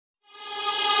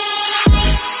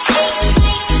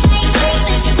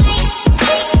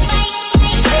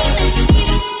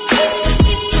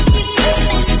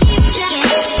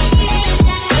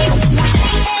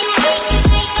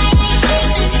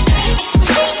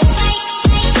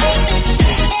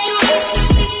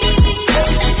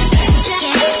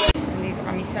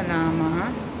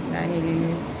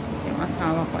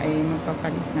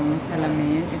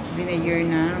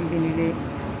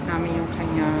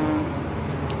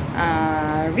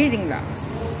reading glass.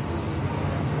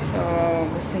 So,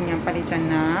 gusto niyang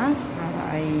palitan na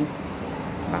ay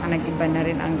baka nag-iba na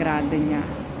rin ang grado niya.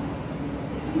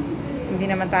 Hindi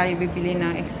naman tayo bibili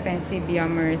ng expensive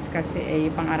Yammers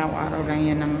kasi pang araw-araw lang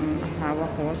yan ng asawa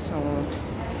ko. So,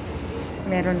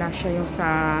 meron na siya yung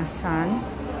sa sun.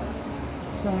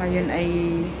 So, ngayon ay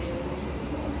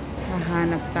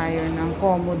hahanap tayo ng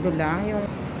komodo lang. Yung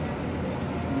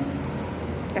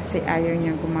kasi ayaw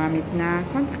niya gumamit na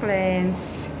contact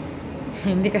lens.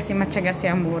 Hindi kasi matyaga si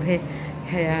Amore.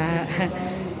 Kaya,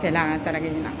 kailangan talaga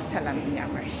yun ng salamin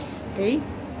Yammers. Okay?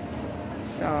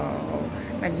 So,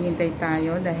 naghihintay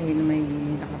tayo dahil may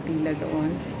nakapila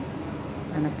doon.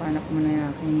 Hanap-hanap muna yung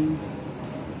aking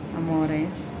Amore.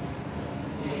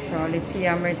 So, let's see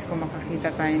Yammers kung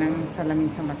makakita tayo ng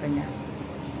salamin sa mata niya.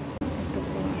 Ito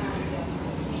po.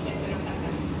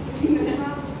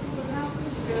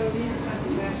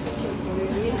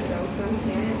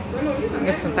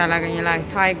 Gusto talaga niya like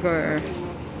tiger.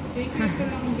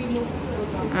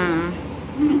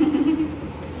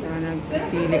 So,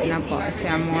 nagpili na po si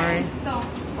Amore.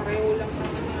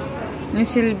 Yung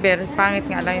silver, pangit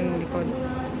nga lang yung likod.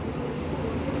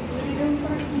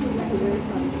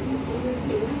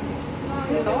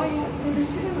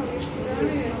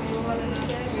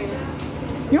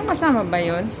 Yung kasama ba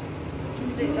yun?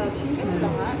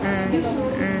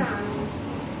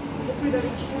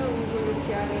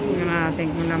 Yung natin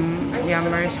kung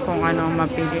Yammers kung ano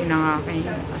mapili ng aking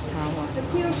asawa.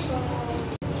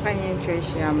 Kanyang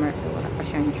choice Yammers. Wala pa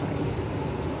siyang choice.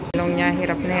 Ilong niya,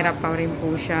 hirap na hirap pa rin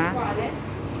po siya.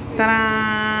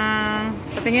 Tarang!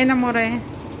 Patingin na mo rin.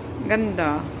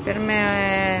 Ganda. Pero may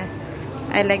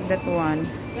I like that one.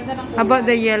 How about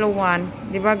the yellow one?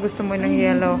 Diba gusto mo ng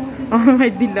yellow? Oh,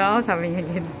 may dilaw. Sabi niya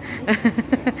din.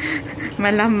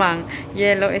 Malamang.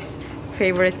 Yellow is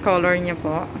favorite color niya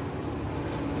po.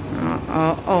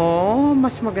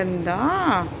 Mas maganda.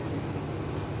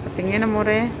 Patingin na mo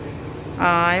rin.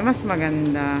 Ay, mas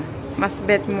maganda. Mas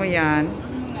bet mo yan.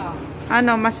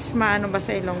 Ano, mas maano ba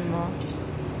sa ilong mo?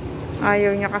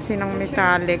 Ayaw niya kasi ng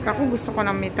metallic. Ako gusto ko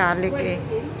ng metallic eh.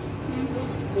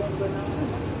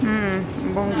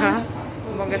 Bongga.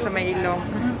 Bongga sa may ilong.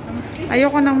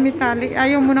 Ayoko ng metallic.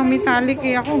 Ayaw mo ng metallic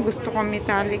eh. Ako gusto ko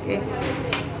metallic eh.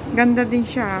 Ganda din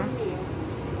siya.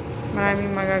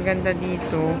 Maraming magaganda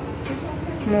dito.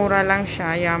 Mura lang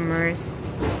siya, Yammers.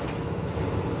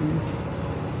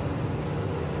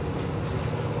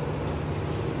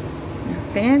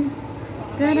 Pen.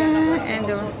 Tada! And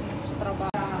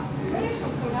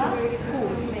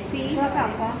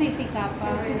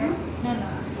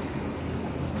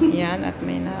yan, at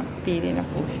may napili na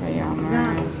po siya,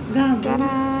 Yammers. Tada!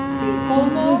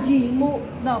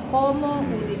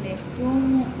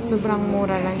 Sobrang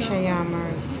mura lang siya,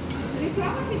 Yammers.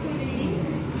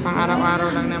 Pang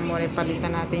araw-araw lang na Amore,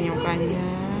 palitan natin yung kanya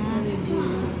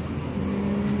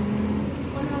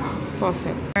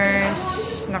faucet.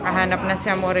 Nakahanap na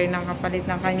si Amore ng kapalit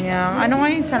ng kanyang ano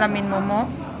nga yung salamin mo?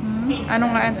 Ano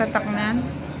nga ang tataknan?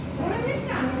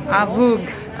 Vug.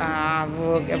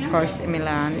 Vug, of course,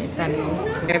 Milan Italy.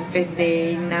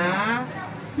 Everyday na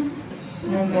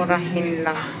mumurahin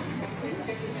lang.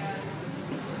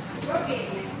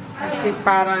 Kasi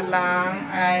para lang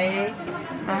ay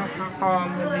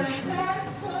makakakomodo siya.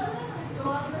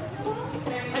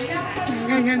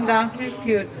 Ang ganda,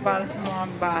 cute para sa mga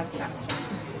bata.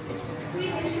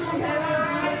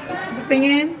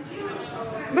 Tingin.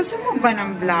 Gusto mo ba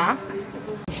ng black?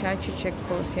 Siya, check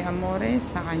po si Amore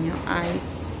sa kanyang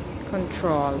eyes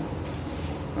control.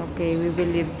 Okay, we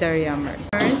will leave the Yammers.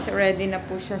 First, ready na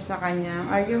po siya sa kanyang.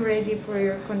 Are you ready for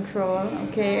your control?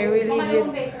 Okay, I will leave you.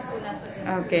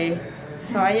 Okay.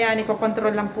 So, ayan,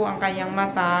 iko-control lang po ang kanyang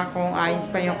mata kung ayos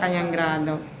pa yung kanyang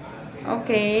grado.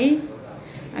 Okay.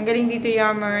 Ang galing dito,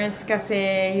 Yammers,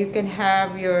 kasi you can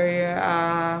have your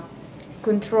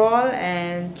control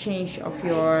and change of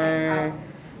your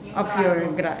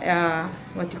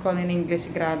what you call in English,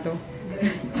 grado.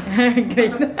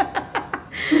 Grade.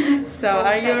 So,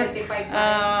 are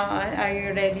you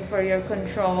ready for your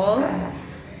control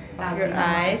of your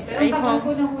eyes?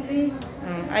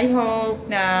 I hope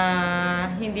na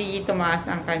hindi tumaas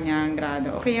ang kanyang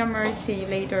grado. Okay, Yammers, see you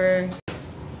later.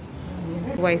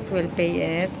 Wife will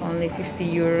pay it. Only 50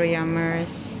 euro,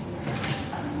 Yammers.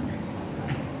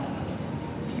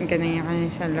 Ang ganda niya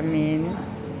kanyang salamin.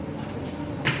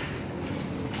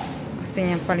 Gusto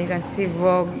niya palitan si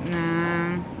Vogue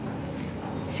ng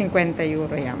 50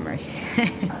 euro, Yammers.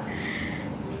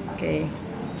 Okay.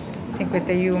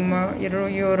 50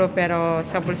 euro, pero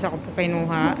sa bulsa ko po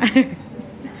kinuha.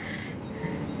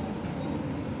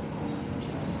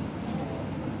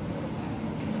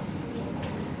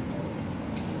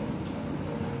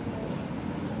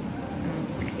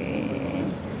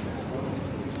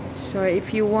 So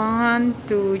if you want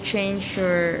to change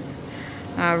your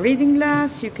reading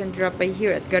glass, you can drop by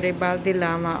here at Garibaldi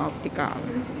Lama Optical.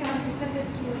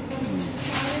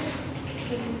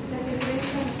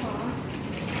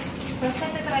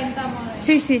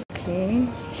 Okay,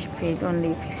 she paid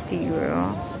only 50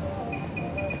 euro.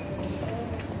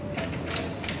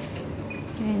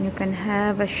 And you can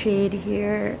have a shade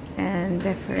here and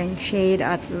different shade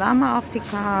at Lama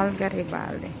Optical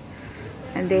Garibaldi.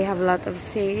 And they have a lot of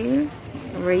sale.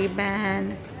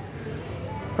 Ray-Ban,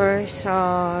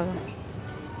 Persol,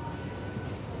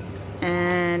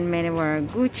 and many more.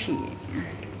 Gucci.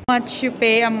 How much you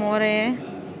pay, amore?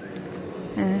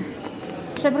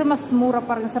 Siyempre, mas mura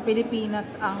pa rin sa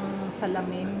Pilipinas ang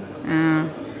salamin.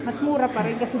 Mas mura pa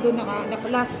rin kasi doon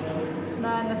last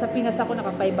na nasa Pinas ako,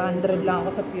 naka 500 lang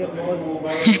ako sa Pure Gold.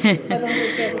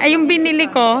 Ay, yung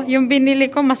binili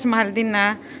ko mas mahal din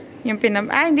na.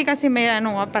 Hindi kasi may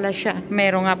ano nga pala siya.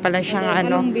 Mayroon nga pala siyang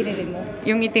ano. Anong binili mo?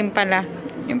 Yung itim pala.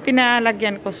 Yung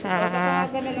pinalagyan ko sa...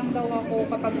 Tatawagan na lang daw ako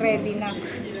kapag ready na.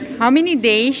 How many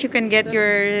days you can get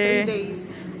your... 3 days.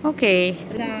 Okay.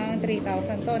 Na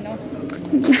 3,000 to, no?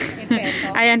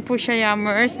 Ayan po siya,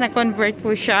 Yammers. Na-convert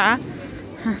po siya.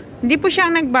 Hindi po siya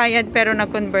nagbayad pero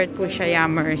na-convert po siya,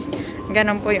 Yammers.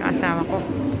 Ganon po yung asawa ko.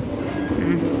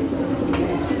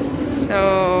 So...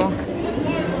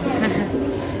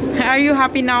 Are you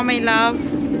happy now, my love?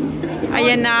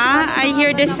 Ayan na. I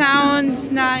hear the sounds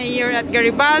na you're at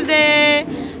Garibaldi.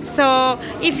 So,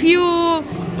 if you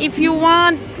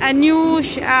want a new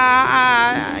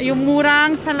yung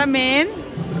murang salamin,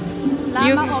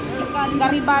 Lama Optical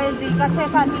Garibaldi kasi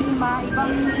sa Lima,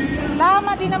 ibang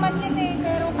Lama din naman yun eh,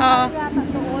 pero yata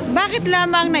doon. Bakit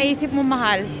lamang naisip mo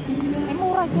mahal?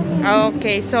 Mura yun eh.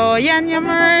 Okay, so yan,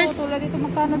 Yammers. Tulad dito,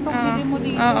 magkano itong bili mo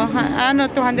dito?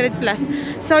 200 plus.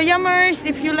 So, Yammers,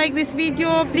 if you like this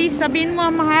video, please sabihin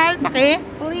mo mahal,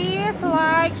 Please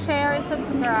like, share, and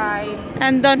subscribe.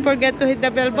 And don't forget to hit the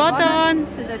bell button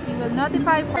so that you will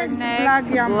notify for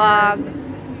next vlog.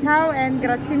 Ciao and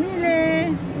grazie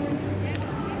mille.